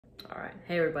All right.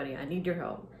 Hey, everybody, I need your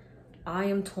help. I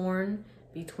am torn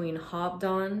between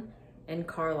Habdan and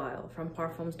Carlisle from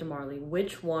Parfums de Marly.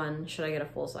 Which one should I get a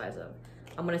full size of?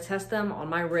 I'm going to test them on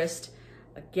my wrist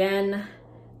again,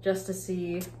 just to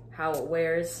see how it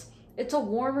wears. It's a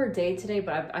warmer day today,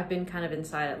 but I've been kind of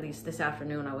inside, at least this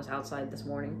afternoon. I was outside this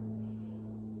morning.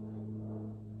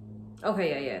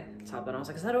 Okay, yeah, it's Habdan. I was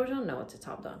like, is that original? No, it's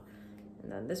Habdan.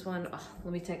 And then this one, oh,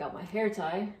 let me take out my hair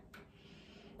tie.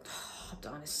 Oh,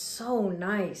 Habdan is so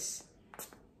nice.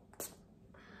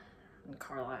 And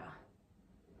Carlisle.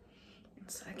 1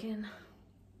 second.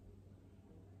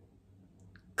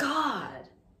 God,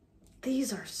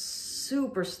 these are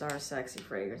superstar sexy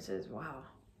fragrances. Wow.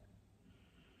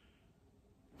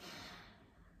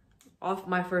 Off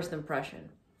my first impression,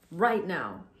 right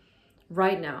now,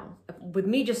 with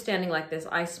me just standing like this,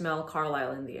 I smell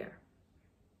Carlisle in the air.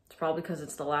 It's probably because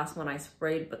it's the last one I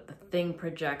sprayed, but the thing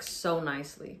projects so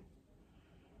nicely.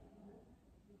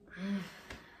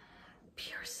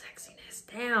 Pure sexiness,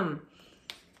 damn.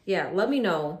 Yeah, let me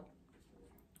know,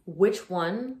 which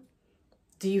one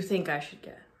do you think I should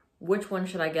get? Which one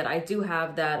should I get? I do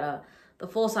have that, the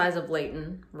full size of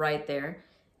Leighton right there.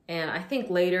 And I think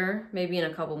later, maybe in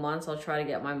a couple months, I'll try to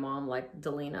get my mom like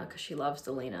Delina, because she loves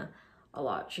Delina a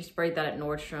lot. She sprayed that at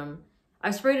Nordstrom.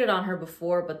 I sprayed it on her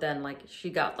before, but then like she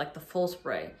got like the full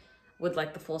spray with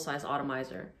like the full size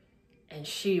atomizer. And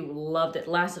she loved it.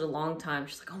 Lasted a long time.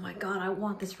 She's like, oh my God, I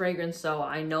want this fragrance. So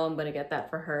I know I'm going to get that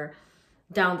for her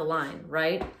down the line,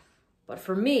 right? But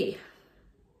for me,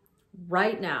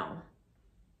 right now,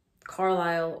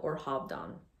 Carlisle or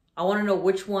Habdan. I want to know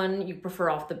which one you prefer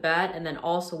off the bat, and then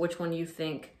also which one you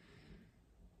think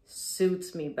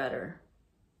suits me better,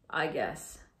 I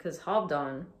guess. Because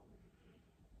Habdan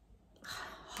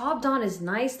is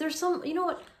nice. There's some, you know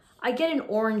what? I get an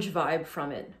orange vibe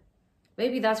from it.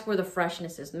 Maybe that's where the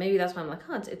freshness is. Maybe that's why I'm like,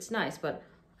 huh, it's nice, but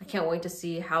I can't wait to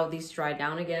see how these dry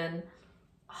down again.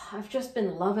 I've just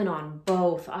been loving on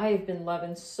both. I have been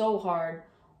loving so hard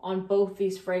on both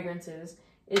these fragrances.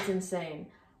 It's insane.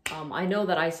 I know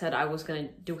that I said I was going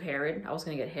to do Herod. I was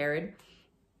going to get Herod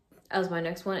as my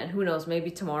next one. And who knows,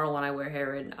 maybe tomorrow when I wear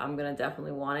Herod, I'm going to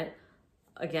definitely want it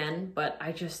again. But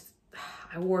I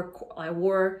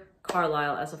wore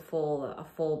Carlisle as a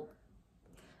full,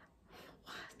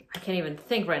 I can't even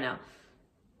think right now.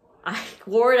 I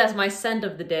wore it as my scent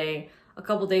of the day a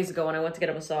couple days ago when I went to get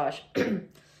a massage.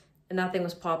 And that thing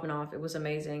was popping off. It was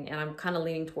amazing. And I'm kind of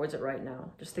leaning towards it right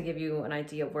now, just to give you an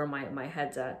idea of where my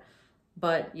head's at.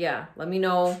 But yeah, let me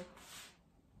know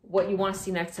what you want to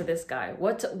see next to this guy.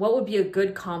 What would be a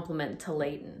good compliment to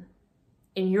Leighton,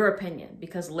 in your opinion?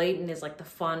 Because Leighton is like the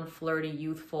fun, flirty,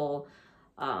 youthful,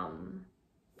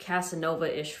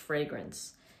 Casanova-ish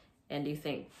fragrance. And do you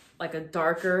think like a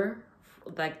darker,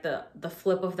 like the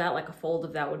flip of that, like a fold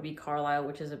of that would be Carlisle,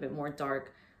 which is a bit more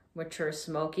dark, mature,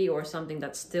 smoky, or something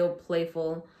that's still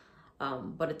playful,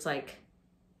 but it's like,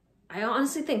 I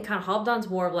honestly think kind of Habdan's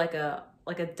more of like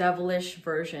a devilish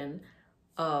version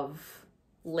of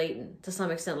Leighton to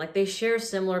some extent. Like they share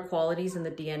similar qualities in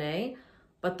the DNA,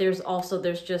 but there's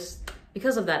just,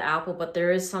 because of that apple, but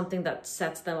there is something that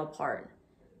sets them apart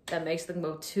that makes them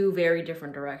go two very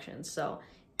different directions. So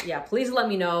yeah, please let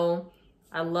me know.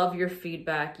 I love your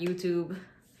feedback. YouTube,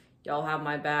 y'all have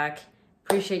my back.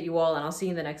 Appreciate you all, and I'll see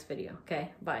you in the next video.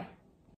 Okay, bye.